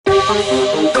Good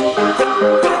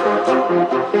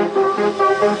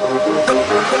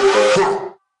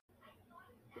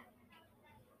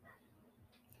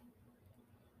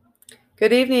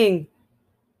evening.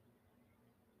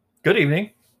 Good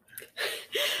evening.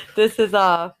 This is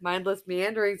Mindless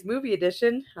Meanderings Movie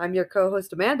Edition. I'm your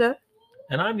co-host Amanda.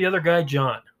 And I'm the other guy,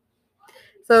 John.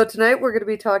 So tonight we're going to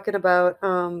be talking about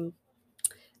the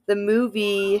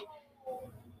movie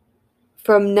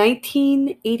from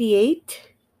 1988.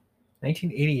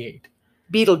 1988.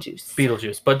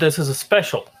 Beetlejuice. But this is a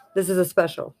special. This is a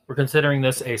special. We're considering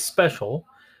this a special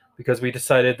because we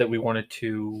decided that we wanted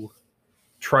to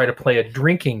try to play a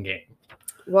drinking game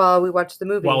While we watch the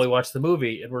movie.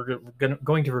 And we're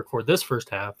going to record this first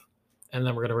half, and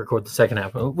then we're going to record the second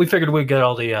half. We figured we'd get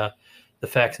all the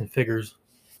facts and figures.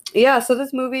 Yeah, so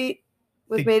this movie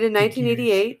was made in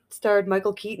 1988, starred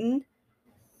Michael Keaton,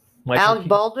 Alec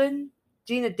Baldwin,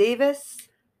 Gina Davis,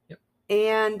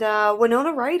 and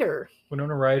Winona Ryder.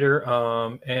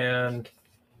 And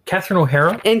Catherine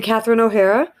O'Hara.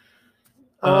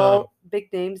 All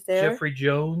big names there. Jeffrey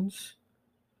Jones.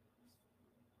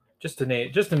 Just to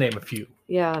name a few.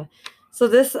 Yeah. So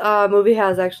this movie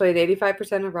has actually an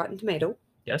 85% of Rotten Tomato.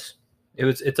 Yes.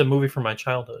 It's a movie from my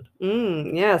childhood.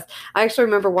 Yes. I actually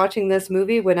remember watching this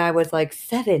movie when I was like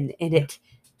 7, and it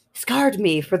scarred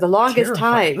me for the longest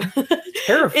time.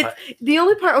 Terrifying. It's the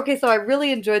only part. Okay, so I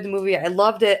really enjoyed the movie. I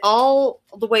loved it all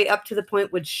the way up to the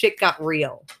point when shit got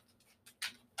real.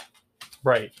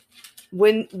 Right.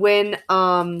 When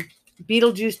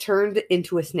Beetlejuice turned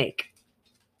into a snake.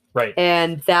 Right.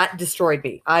 And that destroyed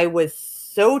me. I was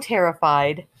so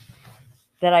terrified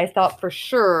that I thought for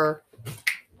sure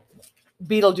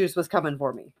Beetlejuice was coming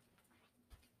for me.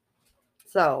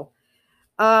 So,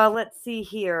 let's see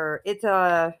here. It's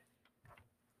about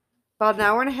an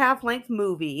hour and a half length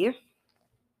movie.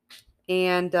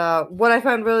 And what I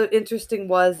found really interesting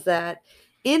was that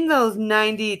in those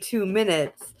 92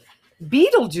 minutes,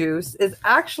 Beetlejuice is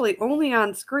actually only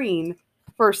on screen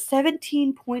for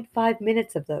 17.5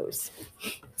 minutes of those.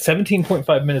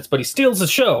 17.5 minutes, but he steals the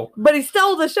show.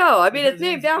 I mean, it's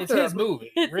named after him. It's his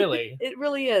movie, really. It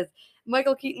really is.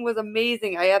 Michael Keaton was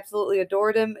amazing. I absolutely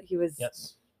adored him.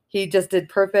 He just did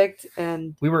perfect.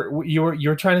 And you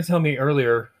were trying to tell me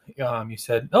earlier. You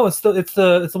said, "Oh, it's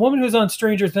the woman who's on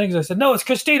Stranger Things." I said, "No, it's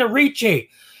Christina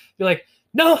Ricci." You're like,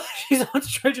 "No, she's on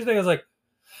Stranger Things." I was like,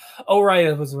 "Oh right,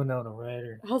 it was Winona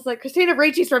Ryder." I was like, Christina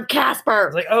Ricci's from Casper. I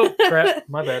was like, "Oh crap,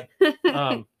 my bad."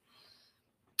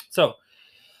 So,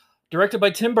 directed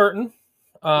by Tim Burton.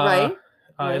 Right.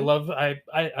 I love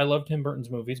Tim Burton's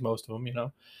movies, most of them. He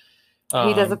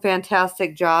does a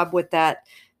fantastic job with that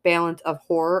balance of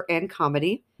horror and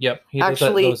comedy. Yep, he does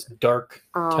those dark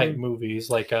type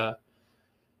movies like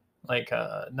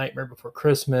Nightmare Before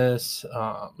Christmas,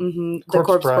 The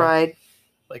Corpse Bride.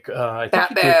 Like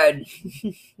Batman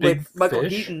with Michael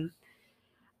Keaton.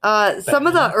 Some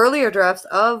of the earlier drafts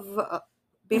of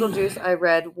Beetlejuice I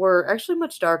read were actually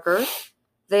much darker.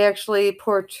 They actually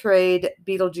portrayed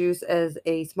Beetlejuice as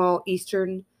a small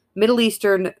Middle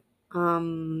Eastern,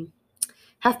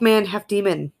 half man, half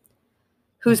demon,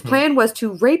 whose plan was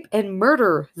to rape and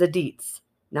murder the Deets,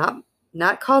 not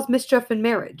cause mischief in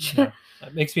marriage. Yeah.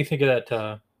 That makes me think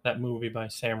of that movie by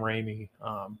Sam Raimi,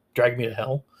 Drag Me to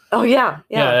Hell. Oh yeah.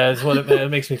 That's what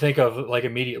it makes me think of, like,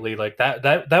 immediately. Like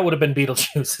that would have been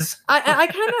Beetlejuice.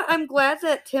 I'm glad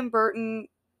that Tim Burton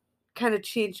kind of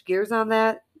changed gears on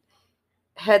that.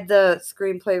 Had the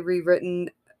screenplay rewritten.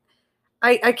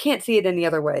 I can't see it any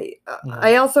other way.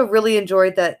 I also really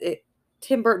enjoyed that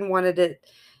Tim Burton wanted it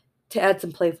to add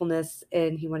some playfulness,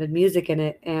 and he wanted music in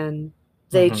it, and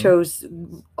they chose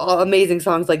amazing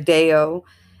songs like Day-O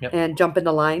and Jump in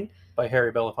the Line. By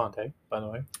Harry Belafonte, by the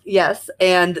way. Yes,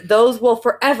 and those will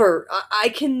forever. I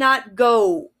cannot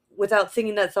go without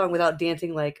singing that song without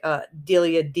dancing like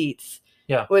Delia Deetz.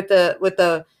 Yeah. With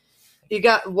the you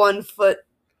got 1 foot,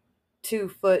 2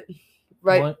 foot,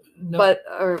 right?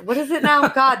 Or what is it now?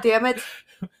 God damn it.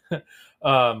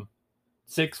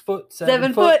 6 foot,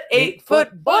 7 foot, 8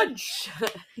 foot bunch.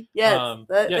 Yes.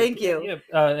 Thank you.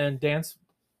 Yeah, and dance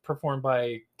performed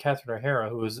by Catherine O'Hara,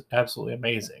 who was absolutely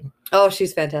amazing. Oh,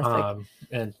 she's fantastic.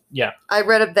 And yeah, I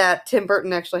read of that Tim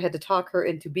Burton actually had to talk her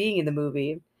into being in the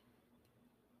movie.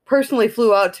 Personally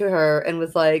flew out to her and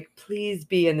was like, "Please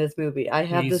be in this movie. I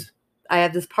have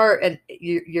this part, and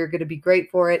you're going to be great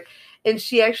for it." And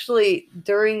she actually,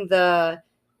 during the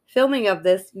filming of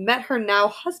this, met her now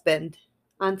husband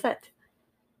on set.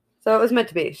 So it was meant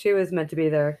to be. She was meant to be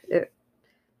there.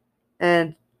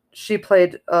 And she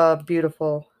played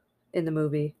beautiful in the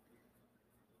movie.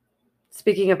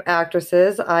 Speaking of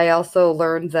actresses, I also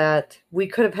learned that we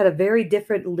could have had a very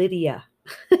different Lydia.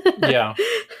 Yeah.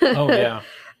 Oh yeah.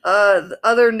 The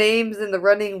other names in the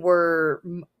running were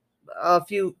a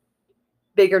few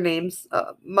bigger names: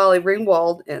 Molly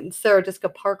Ringwald and Sarah Jessica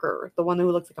Parker, the one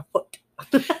who looks like a foot.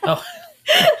 Oh.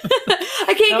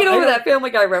 I can't get over that Family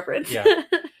Guy reference. Yeah.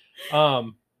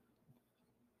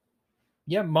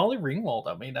 Yeah, Molly Ringwald.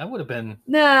 I mean, that would have been.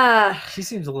 Nah. She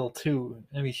seems a little too.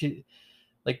 I mean, she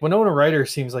like Winona Ryder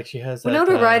seems like she has that.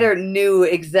 Winona Ryder knew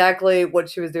exactly what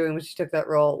she was doing when she took that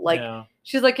role. Like,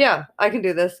 she's like, yeah, I can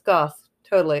do this. Goth.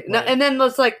 Totally. Right. No, and then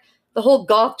it's like the whole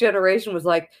goth generation was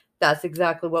like, that's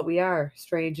exactly what we are.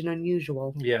 Strange and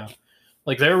unusual. Yeah.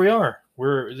 Like, there we are.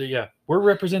 We're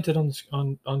represented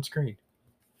on screen.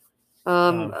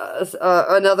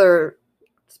 Another,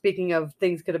 speaking of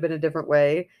things could have been a different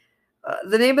way,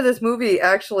 the name of this movie,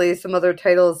 actually, some other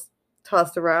titles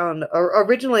tossed around.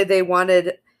 Originally,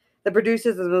 the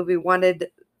producers of the movie wanted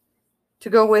to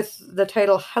go with the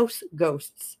title House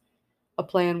Ghosts, a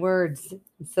play on words,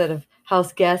 instead of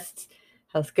House Guests,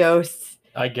 House Ghosts.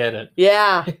 I get it.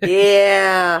 Yeah,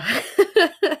 yeah.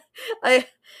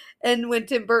 And when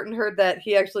Tim Burton heard that,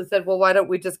 he actually said, well, why don't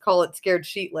we just call it Scared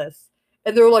Sheetless?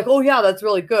 And they were like, oh, yeah, that's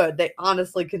really good. They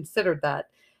honestly considered that.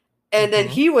 And then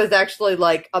he was actually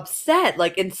like upset,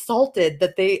 like insulted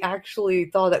that they actually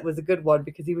thought it was a good one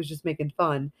because he was just making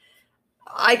fun.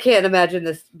 I can't imagine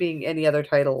this being any other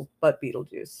title but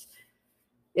Beetlejuice.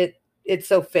 It's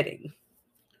so fitting.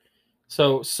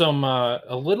 So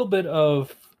a little bit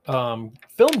of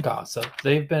film gossip.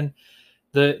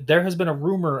 There has been a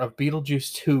rumor of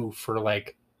Beetlejuice 2 for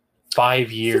like 5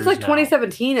 years. Since like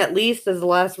 2017 at least is the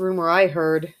last rumor I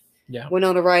heard. Yeah.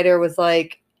 Winona Ryder was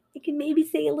like, I can maybe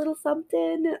say a little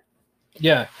something.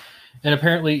 Yeah. And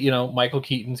apparently, Michael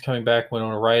Keaton's coming back,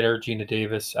 Winona Ryder, Gina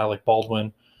Davis, Alec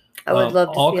Baldwin. I would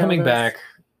love to all see coming back.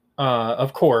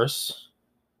 Of course.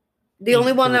 The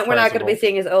only one that we're not going to be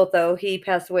seeing is Otho. He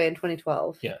passed away in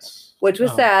 2012. Yes. Which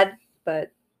was sad,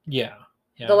 but yeah.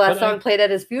 The last song played at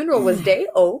his funeral was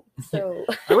Day-O. So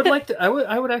I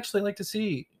would actually like to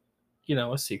see,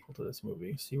 a sequel to this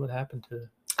movie. See what happened to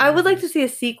I would like to see a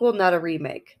sequel, not a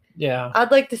remake. Yeah.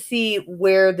 I'd like to see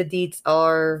where the deets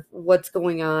are, what's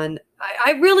going on.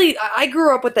 I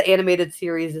grew up with the animated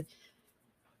series of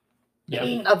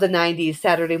the 90s,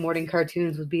 Saturday morning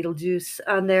cartoons with Beetlejuice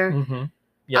on there. Mm-hmm.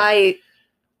 Yeah.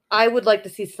 I would like to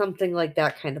see something like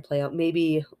that kind of play out.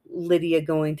 Maybe Lydia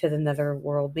going to the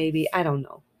netherworld. Maybe, I don't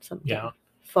know. Something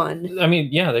fun. I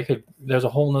mean, there's a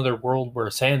whole nother world where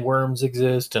sandworms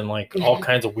exist and like all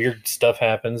kinds of weird stuff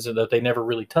happens that they never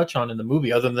really touch on in the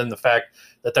movie other than the fact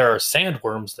that there are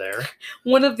sandworms there.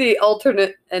 One of the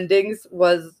alternate endings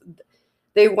was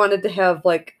they wanted to have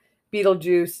like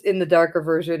Beetlejuice in the darker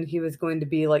version. He was going to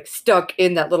be like stuck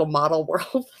in that little model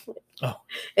world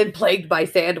and plagued by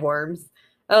sandworms.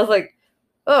 I was like,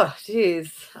 oh,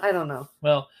 geez, I don't know.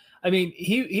 Well, I mean,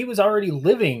 he was already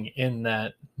living in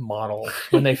that model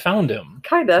when they found him.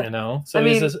 Kind of. So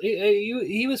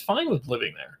he was fine with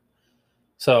living there.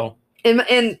 So.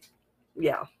 And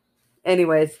yeah.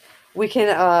 Anyways, we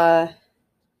can. I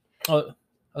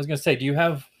was gonna say, do you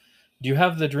have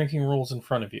the drinking rules in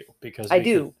front of you? Because I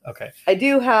do. Okay. I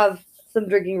do have some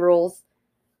drinking rules.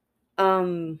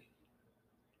 They're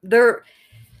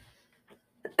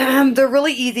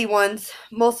really easy ones.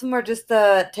 Most of them are just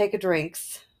take a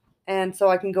drinks. And so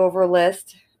I can go over a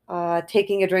list.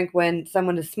 Taking a drink when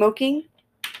someone is smoking.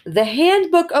 The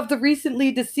handbook of the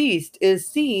recently deceased is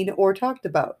seen or talked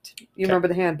about. You remember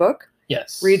the handbook?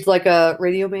 Yes. Reads like a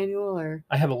radio manual or?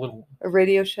 I have a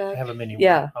Radio Shack. I have a mini one.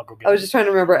 Yeah. I'll go get I was just trying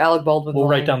to remember Alec Baldwin. We'll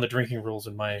write down the drinking rules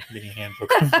in my mini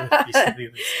handbook of the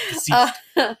recently deceased.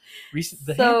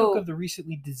 The handbook of the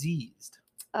recently diseased.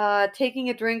 Taking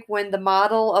a drink when the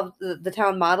model of the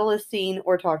town model is seen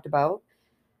or talked about.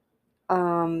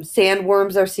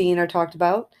 Sandworms are seen or talked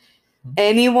about. Mm-hmm.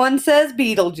 Anyone says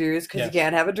Beetlejuice because you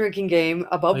can't have a drinking game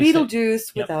about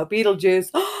Beetlejuice without Beetlejuice.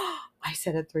 I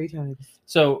said it 3 times.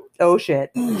 So. Oh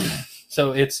shit.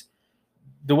 So it's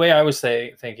the way I was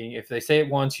thinking. If they say it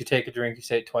once, you take a drink. You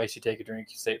say it twice, you take a drink.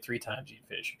 You say it 3 times, you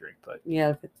finish your drink. But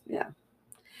yeah.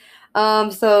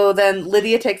 So then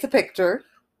Lydia takes a picture.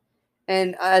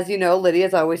 And as you know, Lydia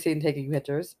is always seen taking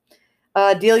pictures.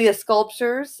 Delia's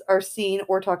sculptures are seen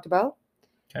or talked about.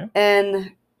 Okay.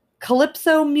 And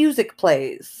Calypso music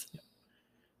plays.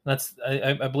 That's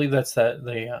I believe that's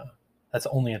that's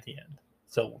only at the end.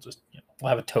 So we'll just we'll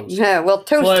have a toast. Yeah, toast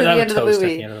to the end of the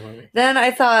movie. Then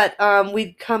I thought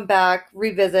we'd come back,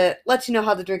 revisit, let you know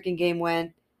how the drinking game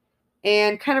went,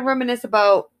 and kind of reminisce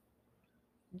about,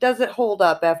 does it hold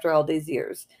up after all these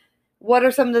years? What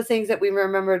are some of the things that we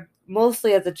remembered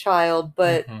mostly as a child,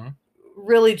 but Mhm.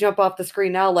 really jump off the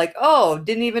screen now like, oh,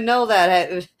 didn't even know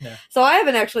that. Yeah. So I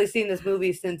haven't actually seen this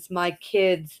movie since my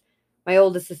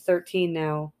oldest is 13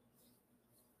 now.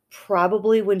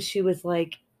 Probably when she was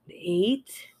like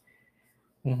 8.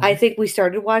 Mhm. I think we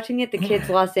started watching it. The kids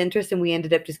lost interest, and we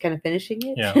ended up just kind of finishing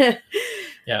it. Yeah.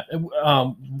 Yeah.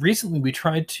 Recently, we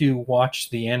tried to watch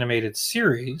the animated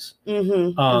series.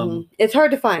 It's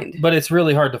hard to find. But it's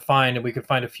really hard to find, and we could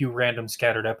find a few random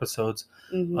scattered episodes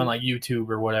on like YouTube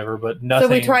or whatever, but nothing.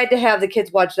 So we tried to have the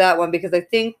kids watch that one because I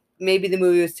think maybe the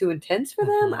movie was too intense for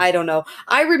them. I don't know.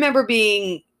 I remember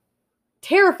being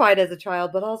terrified as a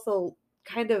child, but also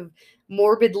kind of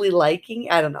morbidly liking.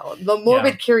 I don't know. The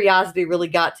morbid curiosity really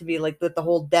got to me, like with the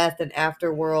whole death and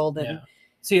afterworld. And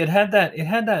see, it had that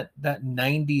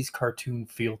 90s cartoon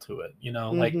feel to it, you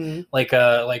know, like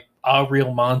All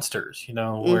Real Monsters, you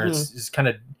know, where it's kind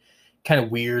of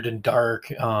weird and dark.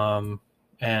 But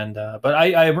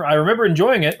I remember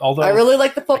enjoying it, although I really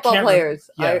like the football players.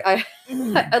 I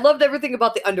loved everything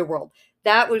about the underworld.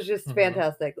 That was just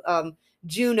fantastic.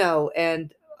 Juno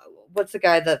and what's the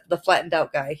guy, the flattened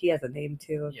out guy? He has a name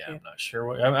too. Yeah, I'm not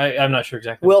sure. I'm not sure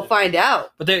exactly. We'll find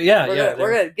out. But we're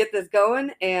gonna get this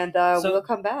going, and we'll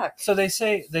come back. So they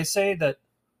say that.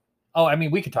 Oh, I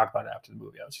mean, we could talk about it after the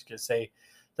movie. I was just gonna say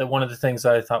that one of the things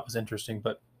that I thought was interesting,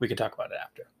 but we could talk about it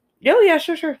after. Oh yeah,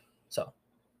 sure. So,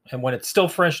 and when it's still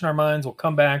fresh in our minds, we'll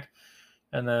come back,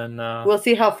 and then we'll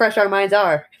see how fresh our minds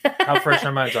are.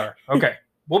 Okay,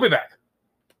 we'll be back.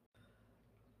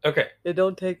 Okay. It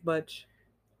don't take much,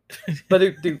 but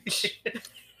it do.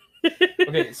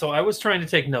 Okay, so I was trying to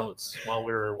take notes while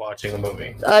we were watching the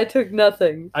movie. I took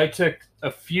nothing. I took a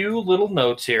few little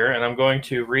notes here, and I'm going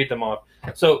to read them off.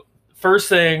 So, first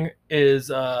thing is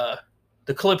the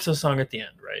Calypso song at the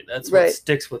end, right? That's what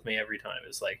sticks with me every time.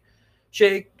 It's like,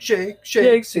 shake, shake,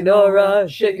 shake, Sonora,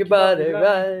 shake your body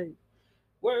right.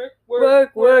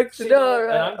 Work,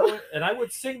 Sonora. And I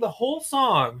would sing the whole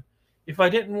song if I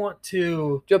didn't want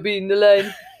to jump in the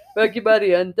line, rock your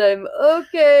body on time.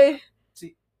 Okay.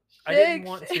 See, I didn't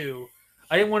want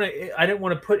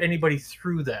to put anybody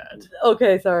through that.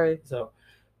 Okay, sorry. So,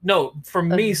 no, from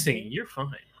me singing, you're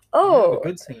fine. Oh, you have a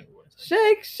good singing voice.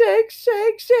 Shake, shake,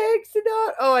 shake, shake,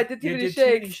 Sonora. Oh, I did too many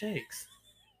shakes.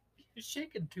 You're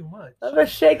shaking too much. I'm not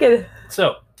shaking.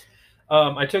 So,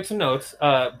 I took some notes.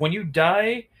 When you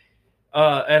die.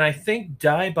 And I think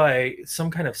die by some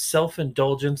kind of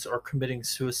self-indulgence or committing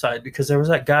suicide, because there was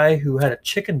that guy who had a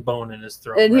chicken bone in his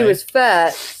throat, and he was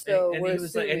fat. So and he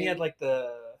was like, and he had like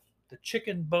the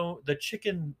chicken bone,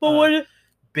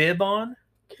 bib on.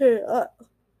 Okay.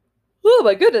 Oh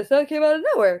my goodness, that came out of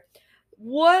nowhere.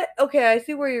 What? Okay, I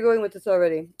see where you're going with this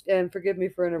already, and forgive me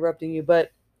for interrupting you,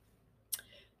 but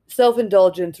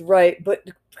self-indulgence, right? But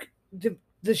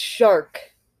the shark.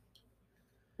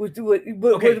 What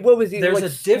was he? There's like a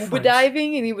scuba difference.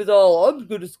 Diving, and he was all, I'm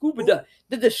going to scuba dive.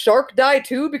 Did the shark die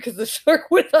too? Because the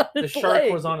shark was on his leg. The shark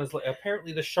was on his leg.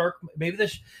 Apparently, the shark. Maybe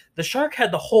the shark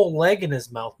had the whole leg in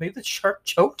his mouth. Maybe the shark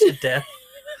choked to death.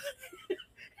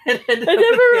 I never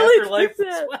really took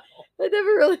that. Well. I never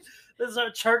really.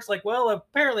 The shark's like, well,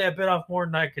 apparently I bit off more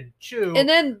than I could chew. And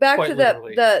then back to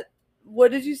that. What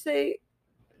did you say?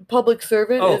 Public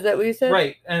servant, is that what you said?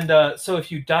 Right. And so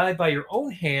if you die by your own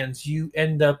hands, you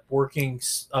end up working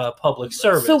public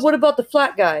service. So what about the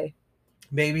flat guy?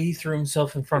 Maybe he threw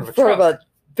himself in front of a truck. A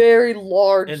very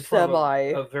large semi.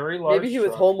 A very large Maybe he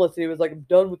was homeless and he was like, I'm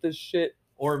done with this shit.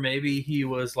 Or maybe he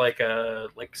was like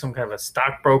some kind of a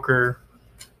stockbroker.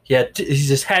 He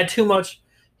just had too much.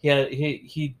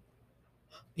 He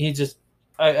just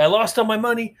I lost all my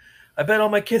money. I bet all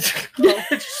my kids'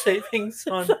 college savings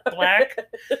on black.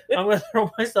 I'm going to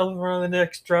throw myself around the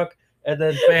next truck, and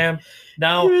then bam.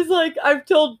 Now he was like, I've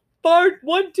told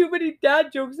one too many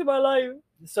dad jokes in my life.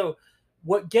 So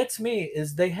what gets me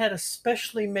is they had a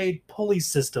specially made pulley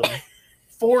system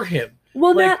for him.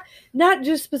 Well, not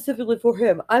just specifically for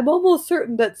him. I'm almost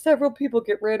certain that several people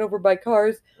get ran over by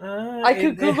cars. I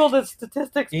could Google the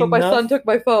statistics, but my son took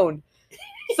my phone.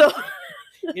 So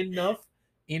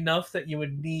enough that you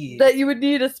would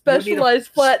need a specialized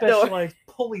flat door, specialized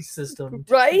pulley system,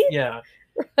 right? Yeah,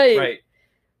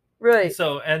 right.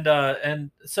 So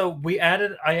and so we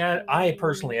added. I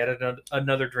personally added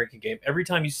another drinking game. Every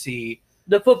time you see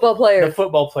the football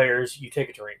players, you take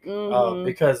a drink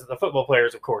because the football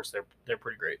players, of course, they're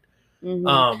pretty great.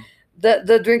 Mm-hmm.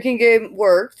 The drinking game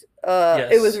worked.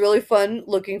 Yes. It was really fun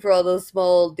looking for all those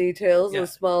small details,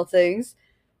 those small things.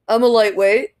 I'm a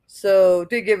lightweight, so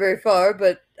didn't get very far,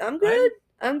 but I'm good.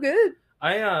 I'm good.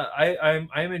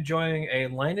 I'm enjoying a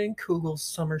Leinenkugel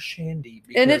summer shandy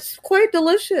because And it's quite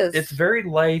delicious. it's very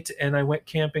light, and I went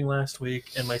camping last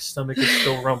week, and my stomach is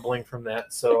still rumbling from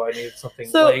that, so I needed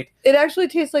something light. It actually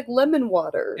tastes like lemon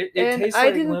water. It and tastes I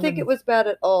like didn't think lemon- it was bad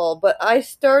at all, but I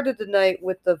started the night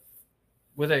with a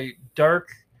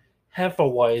dark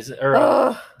Hefeweizen or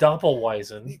Ugh.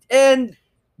 Doppelweizen, and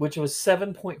which was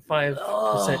 7.5%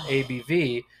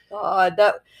 ABV.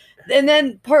 And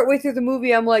then partway through the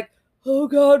movie, I'm like, oh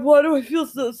God, why do I feel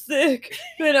so sick?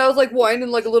 And I was like whining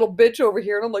like a little bitch over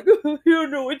here, and I'm like, I don't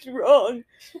know what's wrong.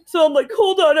 So I'm like,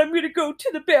 hold on, I'm gonna go to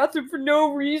the bathroom for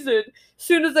no reason. As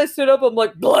soon as I stood up, I'm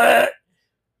like, blah.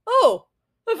 Oh,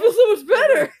 I feel so much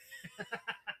better.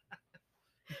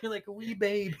 You're like a wee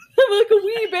babe. I'm like a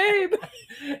wee babe.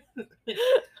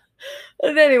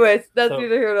 And anyways, that's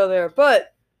neither here nor there.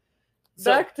 But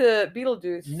back to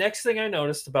Beetlejuice. Next thing I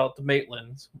noticed about the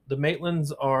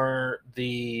Maitlands are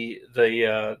the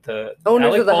owners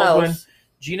Alec of the Baldwin, house.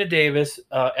 Gina Davis,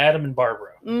 Adam and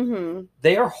Barbara. Mm-hmm.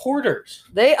 They are hoarders.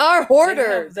 They are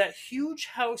hoarders. They have that huge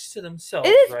house to themselves.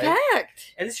 It is right?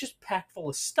 packed. And it's just packed full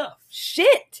of stuff.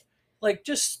 Shit. Like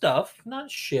just stuff, not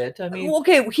shit. I mean,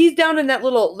 okay, he's down in that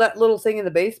little thing in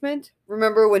the basement.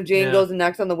 Remember when Jane goes and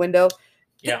knocks on the window?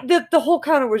 Yeah. The whole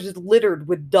counter was just littered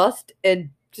with dust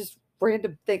and just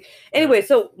random things. Anyway,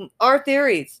 so our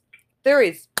theories.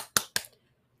 They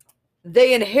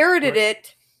inherited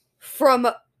it from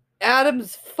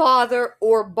Adam's father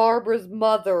or Barbara's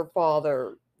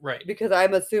father. Right. Because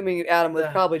I'm assuming Adam was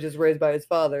probably just raised by his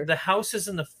father. The house is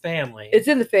in the family. It's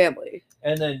in the family.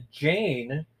 And then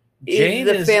Jane is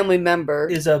a family member.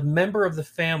 Is a member of the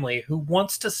family who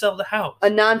wants to sell the house. A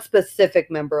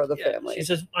non-specific member of the family. She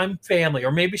says, I'm family.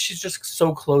 Or maybe she's just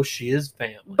so close she is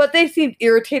family. But they seemed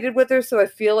irritated with her, so I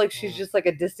feel like she's just like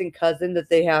a distant cousin that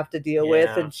they have to deal with.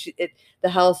 And the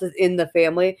house is in the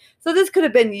family. So this could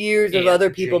have been years of other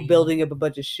people building up a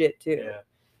bunch of shit, too. Yeah.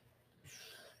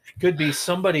 Could be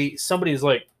somebody's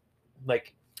like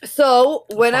so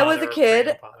when I was a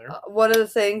kid, one of the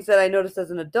things that I noticed as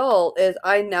an adult is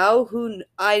I now who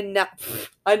know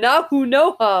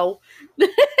how.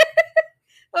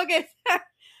 Okay,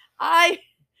 I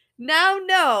now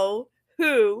know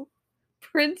who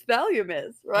Prince Valium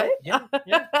is, right? Oh,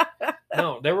 yeah.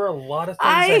 No, there were a lot of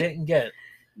things I didn't get.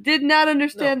 Did not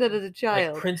understand that as a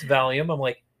child. Like Prince Valium, I'm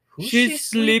like, she's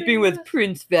sleeping with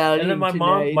Prince Valium. And then my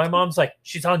mom's like,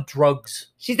 she's on drugs.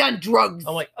 She's on drugs.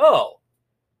 I'm like, oh.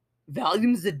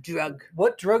 Valium's a drug.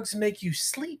 What drugs make you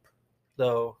sleep?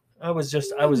 Though I was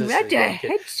just a kid.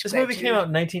 This movie came out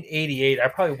in 1988. I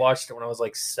probably watched it when I was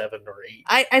like 7 or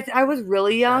 8. I was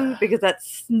really young because that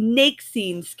snake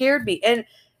scene scared me. And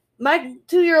my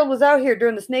 2-year-old was out here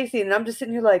during the snake scene, and I'm just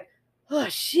sitting here like, oh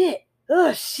shit.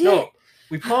 No,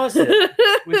 we paused it.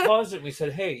 And we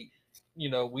said, hey, he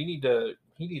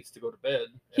needs to go to bed.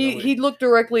 He looked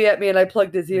directly at me, and I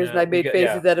plugged his ears, and I made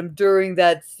faces at him during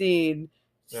that scene.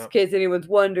 Just in case anyone's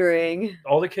wondering.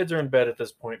 All the kids are in bed at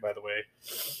this point, by the way.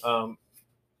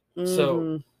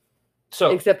 So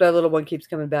except our little one keeps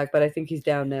coming back, but I think he's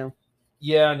down now.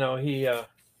 Yeah, no, he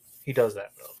does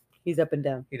that though. He's up and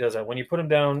down. He does that. When you put him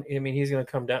down, I mean, he's gonna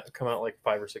come out like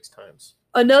 5 or 6 times.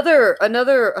 Another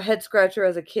head scratcher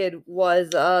as a kid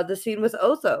was the scene with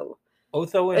Otho.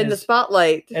 Otho in the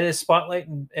spotlight. And his spotlight,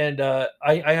 and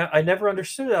I never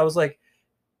understood it. I was like,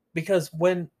 because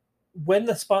when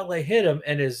the spotlight hit him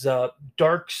and his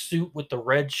dark suit with the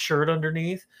red shirt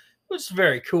underneath, which is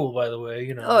very cool, by the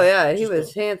way, Oh yeah, he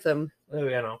was handsome.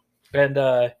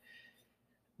 And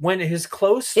when his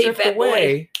clothes stripped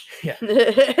away,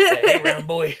 hey round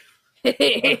boy,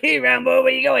 hey round boy,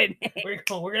 where you going? We're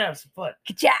gonna have some fun.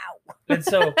 Ka-chow. And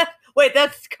so, wait,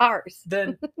 that's Cars.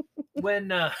 Then when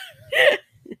no,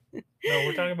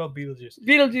 we're talking about Beetlejuice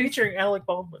featuring Alec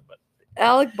Baldwin,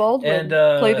 and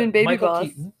played in Baby Michael Boss.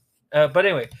 Keaton. But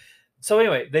anyway,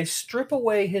 they strip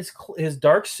away his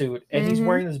dark suit, and he's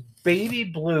wearing this baby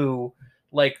blue,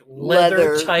 like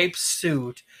leather type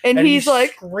suit, and he's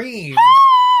like, screams.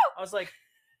 I was like,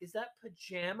 is that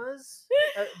pajamas?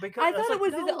 Because I thought it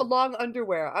was his long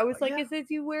underwear. I was like, is this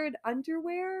you wearing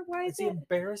underwear? Why is he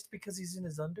embarrassed because he's in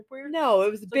his underwear? No,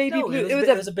 it was baby blue. It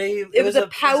was a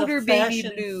powder baby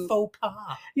blue faux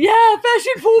pas. Yeah,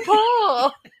 fashion faux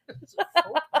pas.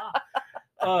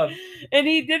 And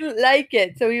he didn't like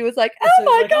it, so he was like, "Oh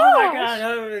my god,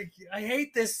 I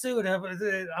hate this suit. I'm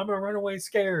gonna run away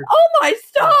scared." Oh my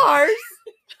stars!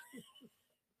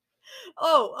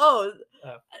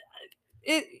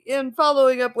 And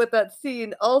following up with that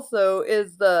scene also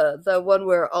is the one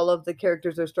where all of the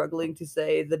characters are struggling to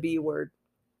say the B word.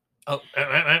 Oh,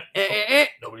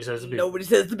 nobody says the B. Nobody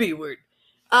says the B word.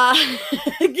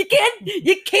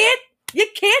 You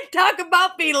can't talk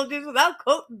about Beetlejuice without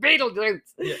quoting Beetlejuice.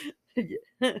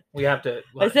 Yeah. We have to.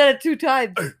 I said it 2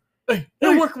 times. Hey,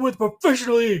 you're working with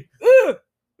professionally.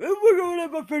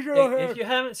 If you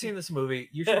haven't seen this movie,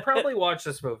 you should probably watch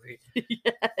this movie.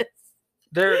 Yes.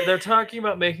 They're talking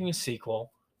about making a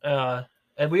sequel.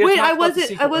 And we wait, I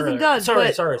wasn't done.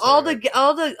 Sorry. All the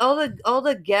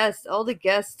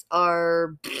guests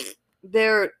are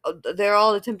they're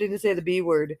all attempting to say the B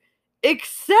word,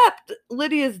 except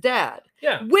Lydia's dad.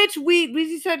 Yeah. Which we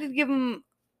decided to give him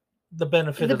the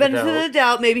benefit of the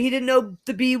doubt. Maybe he didn't know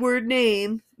the B word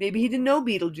name. Maybe he didn't know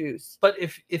Beetlejuice. But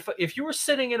if you were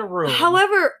sitting in a room,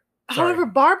 however,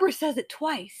 Barbara says it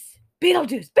twice.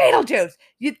 Beetlejuice.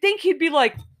 You'd think he'd be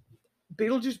like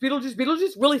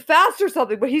Beetlejuice really fast or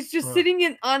something, but he's just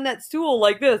sitting on that stool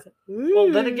like this.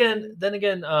 Well, then again,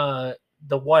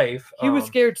 the wife, he was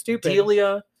scared stupid.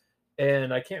 Delia,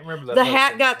 and I can't remember the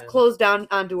hat got closed down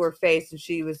onto her face, and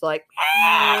she was like,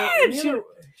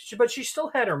 but she still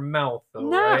had her mouth, though.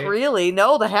 Not really.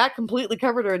 No, the hat completely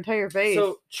covered her entire face.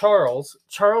 So Charles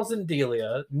and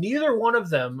Delia, neither one of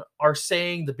them are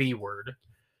saying the B word.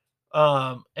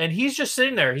 And he's just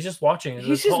sitting there. He's just watching.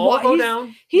 He's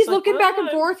looking back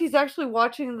and forth. He's actually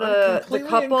watching the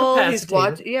couple. He's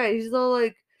watching. Yeah, he's all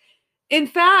like. In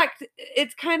fact,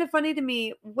 it's kind of funny to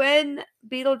me when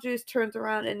Beetlejuice turns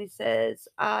around and he says,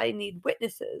 "I need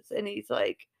witnesses," and he's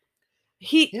like,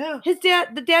 his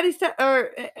dad, the daddy's dad,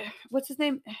 or what's his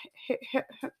name?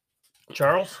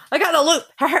 Charles. I got a loop.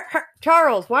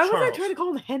 Charles. Why was I trying to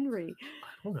call him Henry?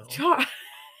 I don't know.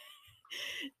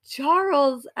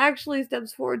 Charles actually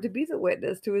steps forward to be the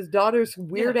witness to his daughter's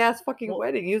weird ass fucking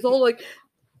wedding. He was all like,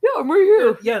 "Yeah, I'm right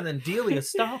here." Yeah, and then Delia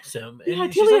stops him. And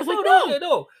Delia's like,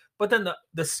 no. But then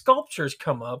the sculptures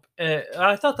come up. And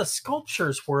I thought the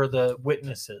sculptures were the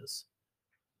witnesses.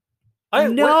 I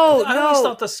always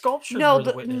thought the sculptures were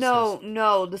the witnesses.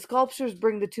 No. The sculptures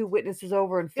bring the 2 witnesses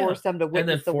over and force them to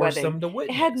witness the wedding.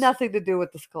 It had nothing to do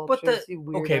with the sculptures.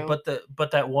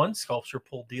 But that one sculpture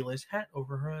pulled Delia's hat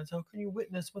over her eyes. How can you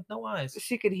witness with no eyes?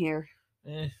 She can hear.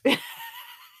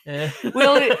 That's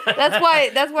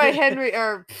why Henry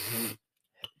or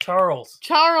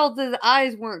Charles's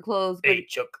eyes weren't closed. Hey,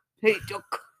 Chuck.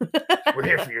 We're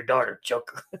here for your daughter,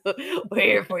 Chuck. We're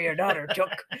here for your daughter,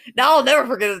 Chuck. Now I'll never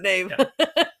forget his name. Yeah.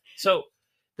 So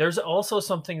there's also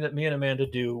something that me and Amanda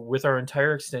do with our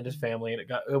entire extended family, and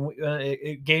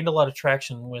it gained a lot of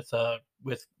traction with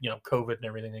COVID and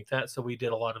everything like that. So we did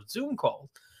a lot of Zoom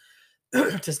calls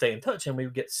to stay in touch, and we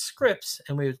would get scripts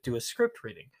and we would do a script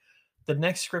reading. The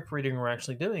next script reading we're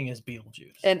actually doing is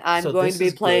Beetlejuice, and I'm going to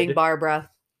be playing Barbara.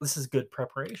 This is good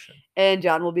preparation. And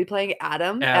John will be playing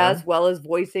Adam as well as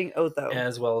voicing Otho.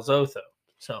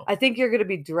 So I think you're going to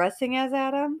be dressing as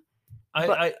Adam.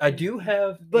 I do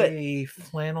have a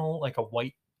flannel, like a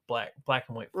black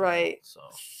and white flannel. Right. So,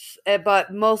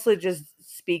 but mostly just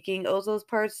speaking Otho's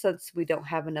parts since we don't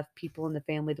have enough people in the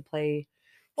family to play.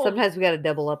 Well, sometimes we got to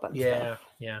double up on stuff.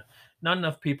 Yeah. Not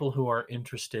enough people who are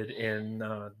interested in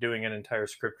doing an entire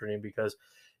script reading, because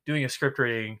doing a script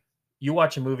reading, you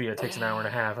watch a movie, it takes an hour and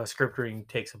a half. A script reading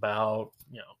takes about,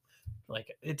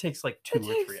 it takes like 2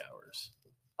 or 3 hours.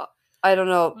 I don't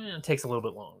know. It takes a little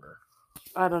bit longer.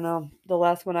 I don't know. The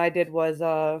last one I did was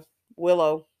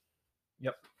Willow.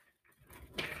 Yep.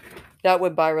 That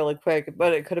went by really quick,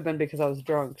 but it could have been because I was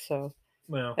drunk, so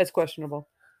it's questionable.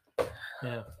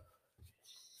 Yeah.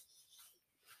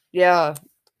 Yeah.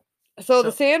 So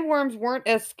the sandworms weren't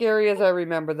as scary as I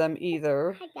remember them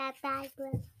either.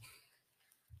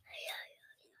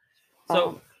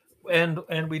 So,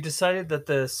 and we decided that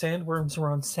the sandworms were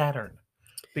on Saturn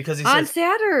because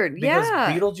Saturn, because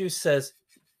Beetlejuice says,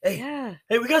 "Hey,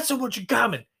 we got so much in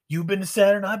common. You've been to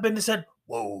Saturn, I've been to Saturn.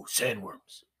 Whoa,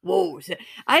 sandworms. Whoa,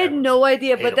 I had no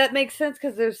idea, but that makes sense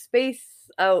because there's space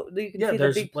out. You can see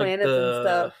the big planets and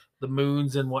stuff, the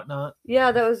moons and whatnot.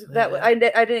 Yeah, that was that. I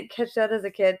didn't catch that as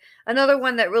a kid. Another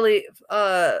one that really,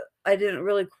 I didn't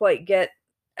really quite get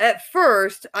at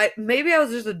first. Maybe I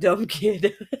was just a dumb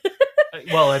kid.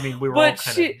 Well, I mean, we were all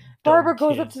kind of Barbara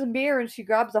goes up to the mirror and she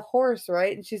grabs a horse,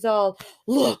 right? And she's all,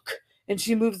 "Look," and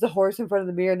she moves the horse in front of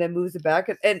the mirror and then moves it back.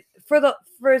 And for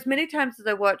as many times as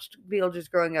I watched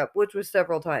Beetlejuice growing up, which was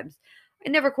several times, I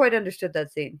never quite understood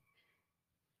that scene.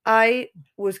 I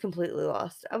was completely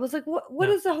lost. I was like, "What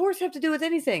does the horse have to do with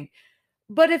anything?"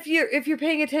 But if you're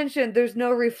paying attention, there's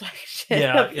no reflection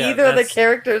of either of the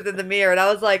characters in the mirror, and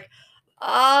I was like,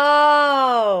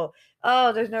 "Oh,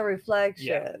 there's no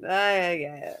reflection."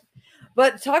 Yeah.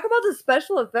 But talk about the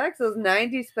special effects, those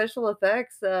 90s special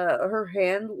effects, her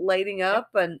hand lighting up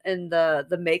and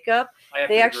the makeup.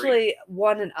 They actually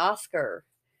won an Oscar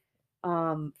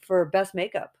for best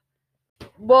makeup.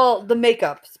 Well, the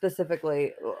makeup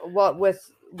specifically,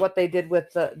 what they did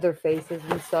with their faces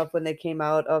and stuff when they came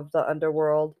out of the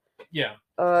underworld. Yeah.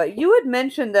 You had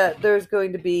mentioned that there's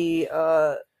going to be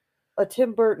a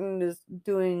Tim Burton is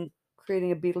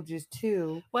creating a Beetlejuice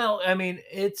 2. Well, I mean,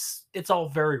 it's all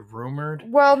very rumored.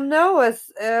 Well, no,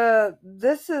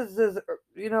 this is as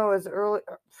early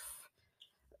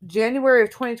January of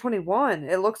 2021.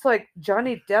 It looks like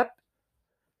Johnny Depp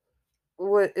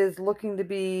is looking to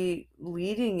be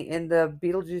leading in the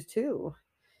Beetlejuice 2.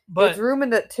 But It's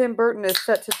rumored that Tim Burton is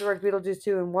set to direct Beetlejuice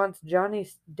 2 and wants Johnny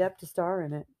Depp to star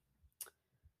in it.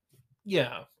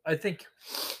 yeah, I think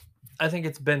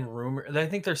it's been rumored. I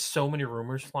think there's so many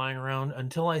rumors flying around.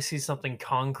 Until I see something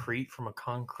concrete from a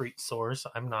concrete source,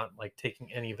 I'm not like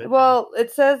taking any of it. Well,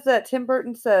 it says that Tim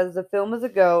Burton says the film is a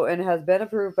go and has been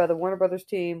approved by the Warner Brothers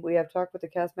team. We have talked with the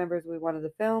cast members we wanted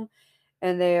the film,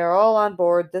 and they are all on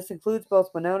board. This includes both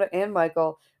Winona and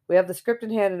Michael. We have the script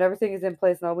in hand and everything is in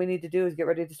place, and all we need to do is get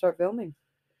ready to start filming.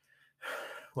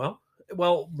 Well,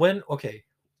 when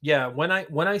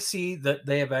I see that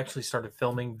they have actually started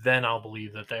filming, then I'll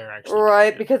believe that they're actually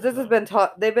right, because this has been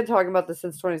they've been talking about this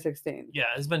since 2016. Yeah,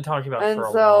 it's been talking about and for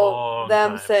a so long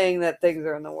them time. saying that things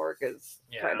are in the work is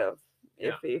kind of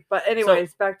iffy. But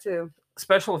anyways, back to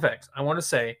special effects. I want to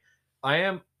say, I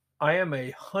am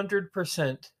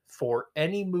 100% for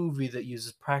any movie that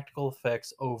uses practical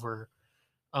effects over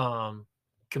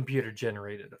computer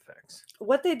generated effects.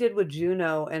 What they did with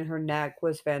Juno and her neck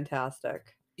was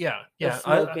fantastic. Yeah. The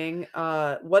smoking.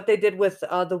 What they did with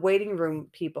the waiting room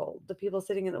people, the people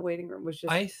sitting in the waiting room, was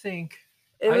just. I think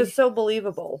it was so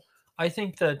believable. I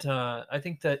think that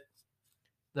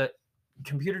that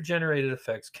computer generated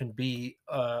effects can be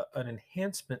an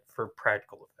enhancement for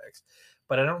practical effects,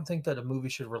 but I don't think that a movie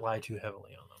should rely too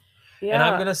heavily on them. Yeah. And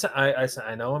I'm gonna say,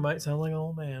 I know I might sound like an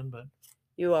old man, but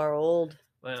you are old.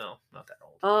 Well, not that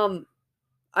old.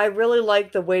 I really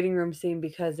liked the waiting room scene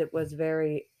because it was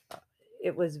very,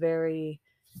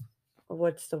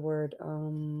 what's the word?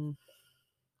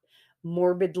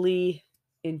 Morbidly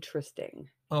interesting.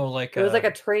 Oh, like it was like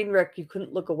a train wreck you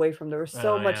couldn't look away from. There was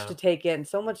so much to take in,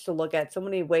 so much to look at, so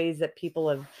many ways that people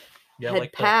had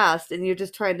passed, and you're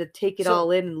just trying to take it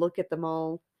all in and look at them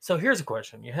all. So here's a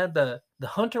question: you had the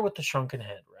hunter with the shrunken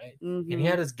head, right? Mm-hmm. And he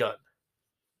had his gun.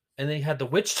 And then he had the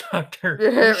witch doctor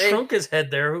who shrunk his head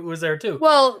there, who was there too.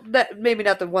 Well, that maybe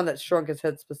not the one that shrunk his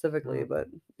head specifically, but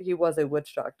he was a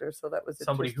witch doctor, so that was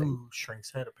somebody who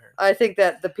shrinks head, apparently. I think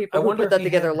that the people who put that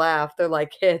together laugh. They're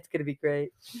like, hey, it's going to be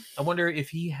great. I wonder if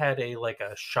he had a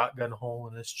shotgun hole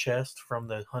in his chest from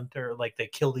the hunter, like they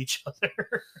killed each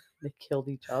other. They killed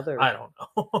each other. I don't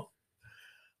know.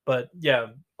 But yeah,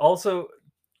 also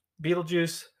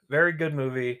Beetlejuice, very good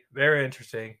movie, very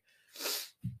interesting.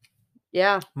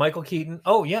 Yeah. Michael Keaton.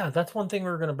 Oh, yeah, that's one thing we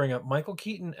were going to bring up. Michael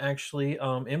Keaton actually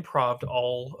improv'd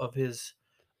all of his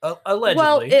allegedly.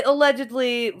 Well, it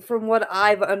allegedly, from what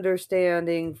I've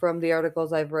understanding from the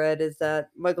articles I've read, is that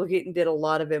Michael Keaton did a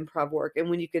lot of improv work. And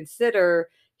when you consider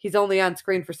he's only on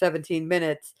screen for 17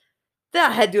 minutes,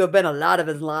 that had to have been a lot of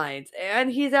his lines. And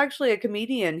he's actually a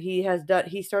comedian. He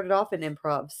started off in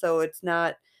improv, so it's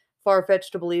not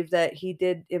far-fetched to believe that he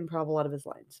did improv a lot of his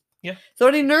lines. Yeah. So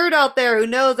any nerd out there who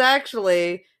knows,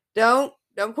 actually, don't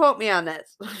quote me on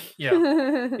this.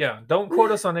 Yeah. Don't quote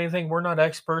us on anything. We're not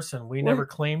experts, and we never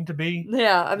claim to be.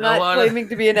 Yeah, I'm not claiming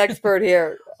to be an expert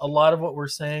here. A lot of what we're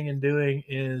saying and doing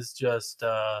is just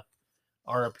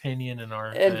our opinion and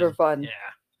for fun. Yeah.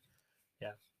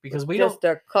 Because we just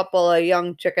a couple of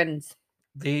young chickens.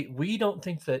 We don't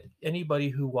think that anybody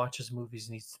who watches movies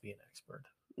needs to be an expert.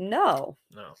 No.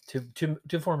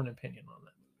 To form an opinion on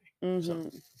that movie. Mm-hmm.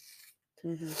 So.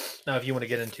 Mm-hmm. Now, if you want to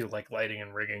get into like lighting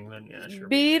and rigging, then yeah, sure.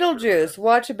 Beetlejuice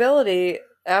watchability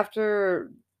after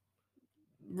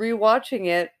rewatching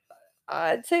it,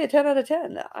 I'd say a 10 out of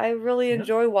 10. I really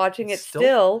enjoy watching it.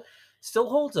 Still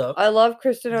holds up. I love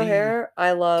Kristen O'Hare.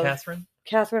 I love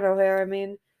Catherine O'Hare. I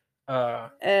mean,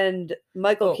 and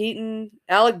Michael Keaton,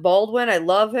 Alec Baldwin. I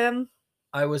love him.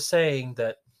 I was saying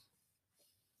that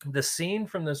the scene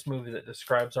from this movie that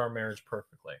describes our marriage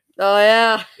perfectly. Oh,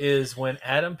 yeah. Is when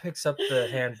Adam picks up the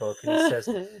handbook and he says,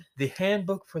 the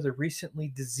handbook for the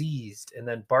recently diseased. And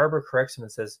then Barbara corrects him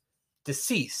and says,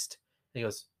 deceased. And he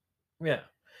goes, yeah.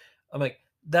 I'm like,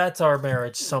 that's our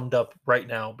marriage summed up right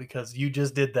now because you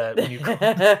just did that when you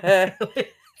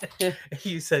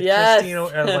you said Christine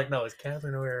O'Hara. I was like, no, it's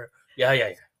Catherine O'Hara. Yeah.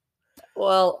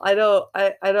 Well, I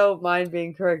don't mind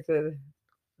being corrected.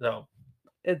 No.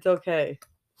 It's okay.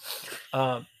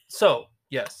 So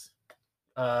yes.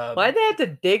 Why'd they have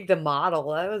to dig the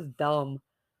model? That was dumb.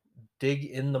 dig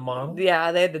in the model.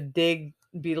 Yeah, they had to dig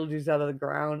Beetlejuice out of the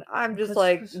ground. I'm just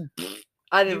Because like,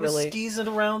 I he didn't was really. skeezing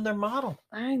around their model.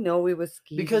 I know he was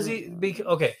skeezing. Because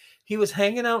okay, he was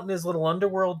hanging out in his little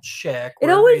underworld shack. It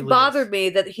wherever always he lives. bothered me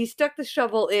that he stuck the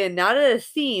shovel in, not at a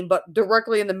seam, but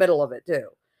directly in the middle of it too.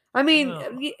 I mean,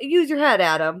 Well, use your head,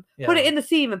 Adam. Put it yeah. in the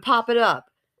seam and pop it up.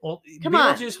 Well, Come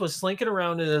on. Beetlejuice was slinking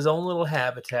around in his own little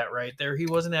habitat right there. He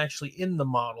wasn't actually in the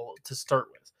model to start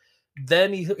with.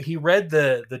 Then he read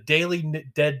the Daily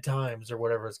Dead Times or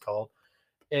whatever it's called,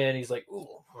 and he's like, "Ooh,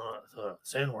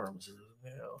 sandworms," you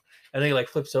know. And then he like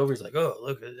flips over. He's like, "Oh,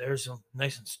 look, there's some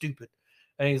nice and stupid."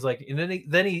 And he's like, and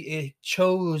then he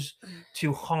chose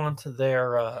to haunt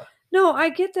their. No, I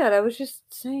get that. I was just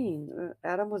saying,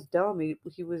 Adam was dumb. He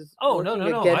was. Oh no.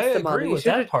 Against I the model. agree He with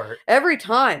that should've- part. every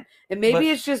time. And maybe But-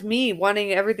 it's just me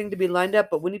wanting everything to be lined up.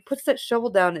 But when he puts that shovel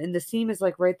down and the seam is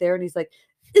like right there, and he's like,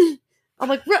 I'm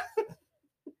like,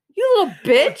 you little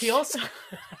bitch. He also.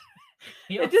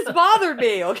 It just bothered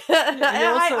me. Okay,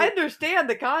 also- I understand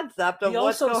the concept of He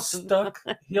what's also going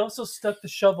on. He also stuck the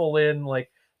shovel in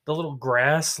like the little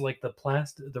grass, like the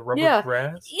rubber Yeah.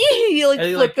 grass. He like And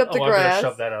he flipped up the I better grass.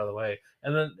 shove that out of the way.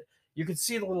 And then you could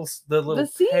see the little The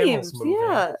panels seams, moving.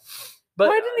 yeah. But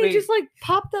Why didn't he just like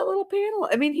pop that little panel?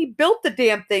 I mean, he built the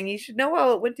damn thing. He should know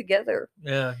how it went together.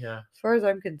 Yeah. As far as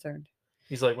I'm concerned.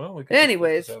 He's like, well, we could.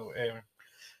 Anyways. Anyway.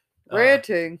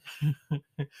 Ranting.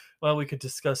 Well, we could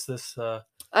discuss this.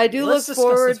 I do Let's look discuss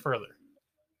forward. this further.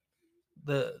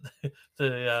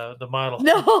 The model.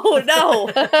 No.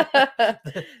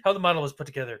 How the model was put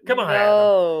together. Come on,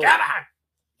 No. Adam.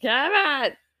 Come on.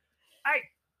 Come on.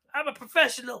 I'm a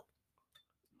professional.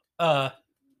 And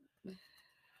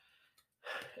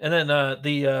then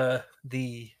the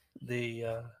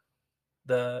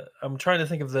I'm trying to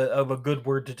think of a good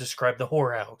word to describe the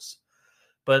whorehouse,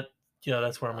 but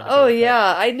that's where I'm gonna go Oh with that.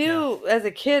 yeah, I knew as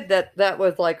a kid that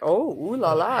was like, oh, ooh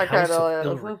la la, House kind of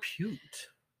ill of. repute.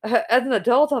 As an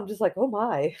adult, I'm just like, oh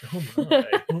my. Oh my.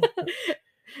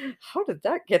 How did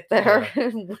that get there?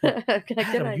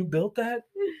 Adam, you built that?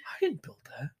 I didn't build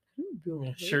that.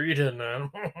 Sure you didn't,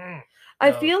 man. I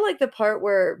No. feel like the part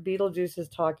where Beetlejuice is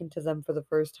talking to them for the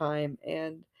first time,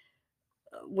 and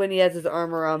when he has his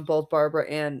arm around both Barbara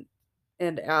and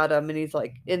Adam, and he's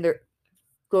like in there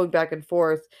going back and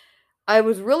forth. I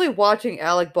was really watching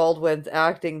Alec Baldwin's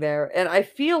acting there, and I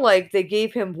feel like they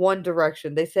gave him one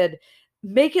direction. They said,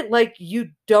 make it like you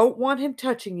don't want him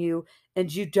touching you,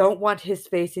 and you don't want his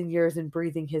face in yours and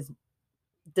breathing his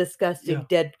disgusting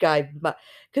dead guy.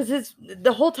 Because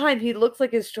the whole time he looks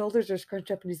like his shoulders are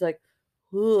scrunched up, and he's like,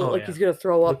 like he's gonna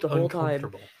throw up the whole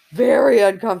time. Very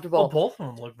uncomfortable. Well, both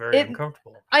of them look very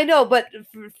uncomfortable. I know, but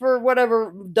for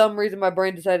whatever dumb reason, my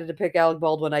brain decided to pick Alec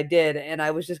Baldwin. I did, and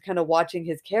I was just kind of watching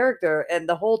his character,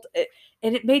 and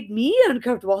and it made me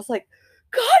uncomfortable. I was like,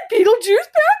 "God, Beetlejuice,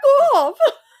 back off!"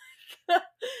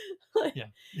 Yeah,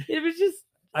 it was just.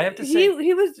 I have to say,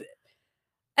 he was.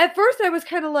 At first, I was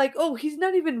kind of like, "Oh, he's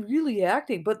not even really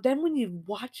acting," but then when you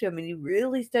watch him and you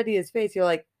really study his face, you're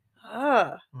like,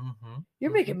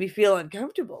 you're making me feel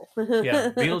uncomfortable.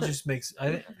 Yeah, Beetlejuice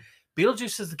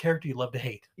is the character you love to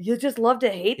hate. You just love to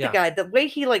hate the guy. The way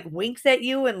he like winks at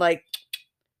you and like,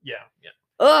 yeah.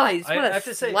 Oh, I just want to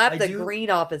to say, slap the green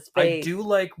off his face. I do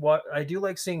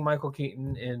like seeing Michael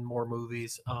Keaton in more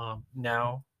movies.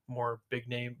 Now more big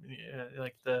name,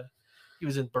 he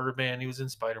was in Birdman, he was in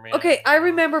Spider-Man. Okay, I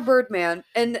remember Birdman,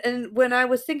 and when I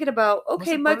was thinking about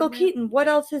Michael Birdman? Keaton, what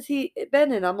else has he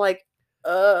been in? I'm like,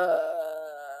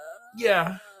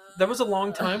 yeah, there was a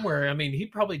long time where he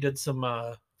probably did some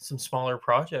smaller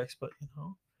projects, but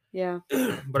yeah.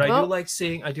 But I do like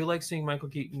seeing Michael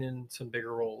Keaton in some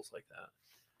bigger roles like that.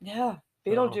 Yeah,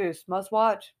 Beetlejuice must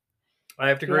watch. I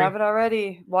have to agree. If you haven't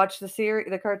already, watch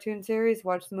the cartoon series.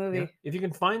 Watch the movie. Yeah. If you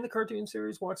can find the cartoon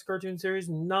series, watch the cartoon series.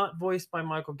 Not voiced by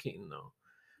Michael Keaton though.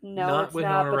 No, it's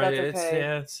not. But that's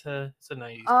okay. It's a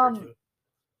 90s cartoon.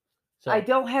 So, I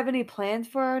don't have any plans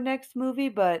for our next movie,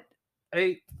 but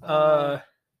we'll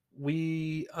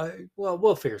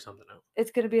figure something out. It's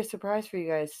gonna be a surprise for you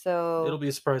guys. So it'll be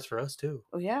a surprise for us too.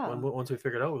 Oh yeah. Once we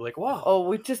figure it out, we're like, wow. Oh,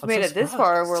 we just made it this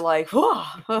far. We're like,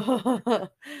 wow.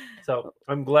 So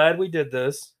I'm glad we did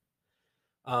this.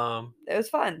 It was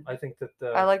fun. I think that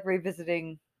I like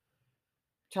revisiting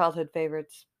childhood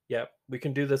favorites. Yeah, we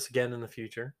can do this again in the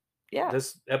future. Yeah.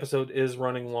 This episode is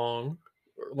running longer.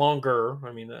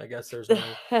 I guess there's no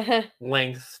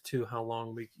length to how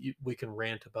long we can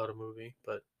rant about a movie,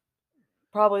 but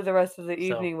probably the rest of the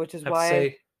evening, which is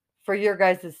why, for your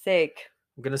guys' sake,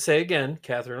 I'm gonna say again,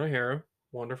 Catherine O'Hara,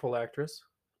 wonderful actress,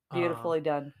 beautifully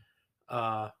done.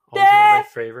 Always one of my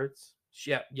favorites.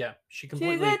 Yeah. She She's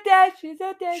completely. a dad. She's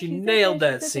a dad. She she's a nailed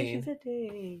dad, that she's a dad, she's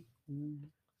scene. a dad.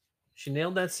 She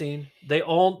nailed that scene. The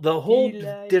whole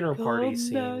Daylight dinner party come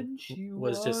scene and she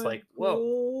was just like, won't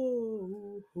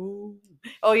whoa. go.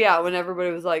 Oh yeah, when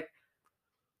everybody was like,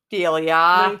 Delia.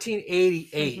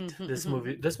 1988. This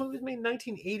movie was made in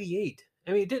 1988.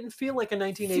 I mean, it didn't feel like a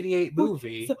 1988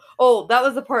 movie. That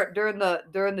was the part during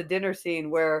the dinner scene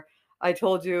where I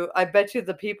told you. I bet you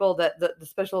the people that the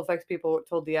special effects people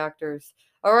told the actors,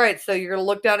 all right, so you're gonna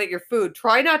look down at your food.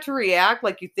 Try not to react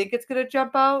like you think it's gonna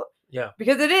jump out. Yeah,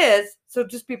 because it is. So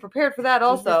just be prepared for that.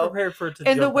 Just also, be prepared for it to.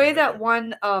 And the jump way out that there.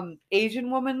 one Asian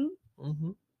woman,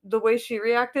 Mhm. the way she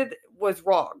reacted was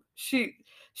wrong. She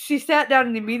sat down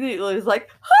and immediately was like,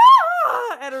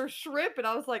 "Ha!" at her shrimp, and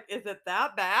I was like, "Is it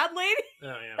that bad, lady?" Oh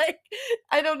yeah. Like,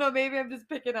 I don't know. Maybe I'm just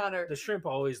picking on her. The shrimp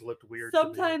always looked weird. to me.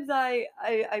 Sometimes I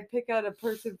pick out a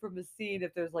person from a scene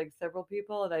if there's like several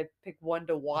people, and I pick one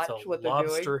to watch It's a what they're doing.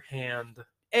 lobster hand.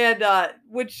 And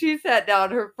when she sat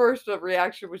down, her first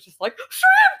reaction was just like,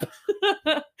 "Shrimp!"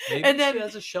 Maybe and then she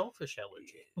has a shellfish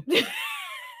allergy.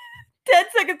 10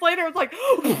 seconds later, it's like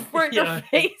right in her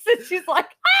face, and she's like,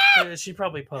 Yeah, she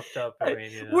probably puffed up. I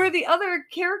mean, you know. Where the other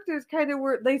characters kind of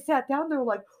were, they sat down, they were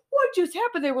like, "What just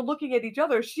happened?" They were looking at each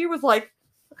other. She was like,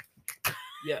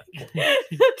 Yeah,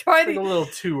 trying like to, a little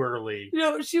too early. you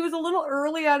know, she was a little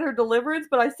early on her deliverance,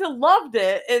 but I still loved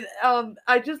it. And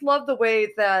I just love the way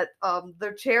that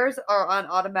their chairs are on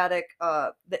automatic,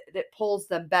 that pulls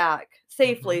them back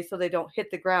safely so they don't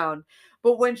hit the ground.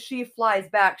 But when she flies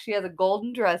back, she has a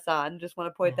golden dress on. Just want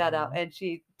to point that out. And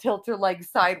she tilts her legs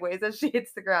sideways as she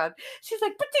hits the ground. She's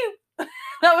like, "Ba-doo!"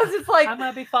 That was just like, I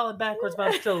might be falling backwards, but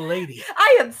I'm still a lady.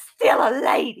 I am still a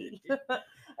lady.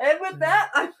 And with that,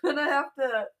 I'm gonna have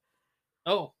to.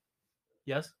 Oh,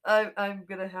 yes. I'm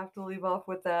gonna have to leave off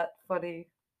with that funny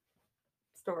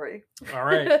story. All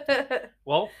right.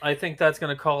 Well, I think that's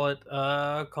gonna call it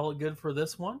good for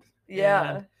this one.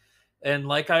 Yeah. And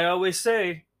like I always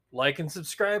say, like and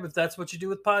subscribe if that's what you do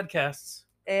with podcasts.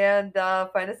 And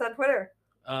find us on Twitter.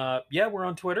 Yeah, we're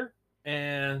on Twitter,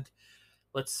 and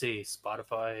let's see,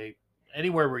 Spotify,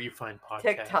 anywhere where you find podcasts.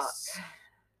 TikTok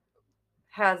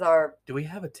has our. Do we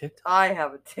have a TikTok? I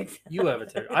have a TikTok. You have a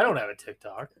TikTok. I don't have a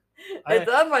TikTok.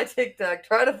 It's on my TikTok.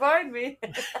 Try to find me.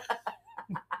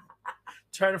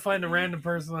 Try to find a random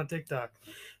person on TikTok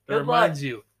that Good reminds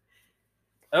you.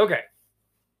 Okay.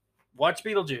 Watch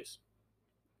Beetlejuice.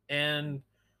 And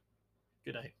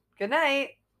good night. Good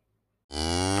night.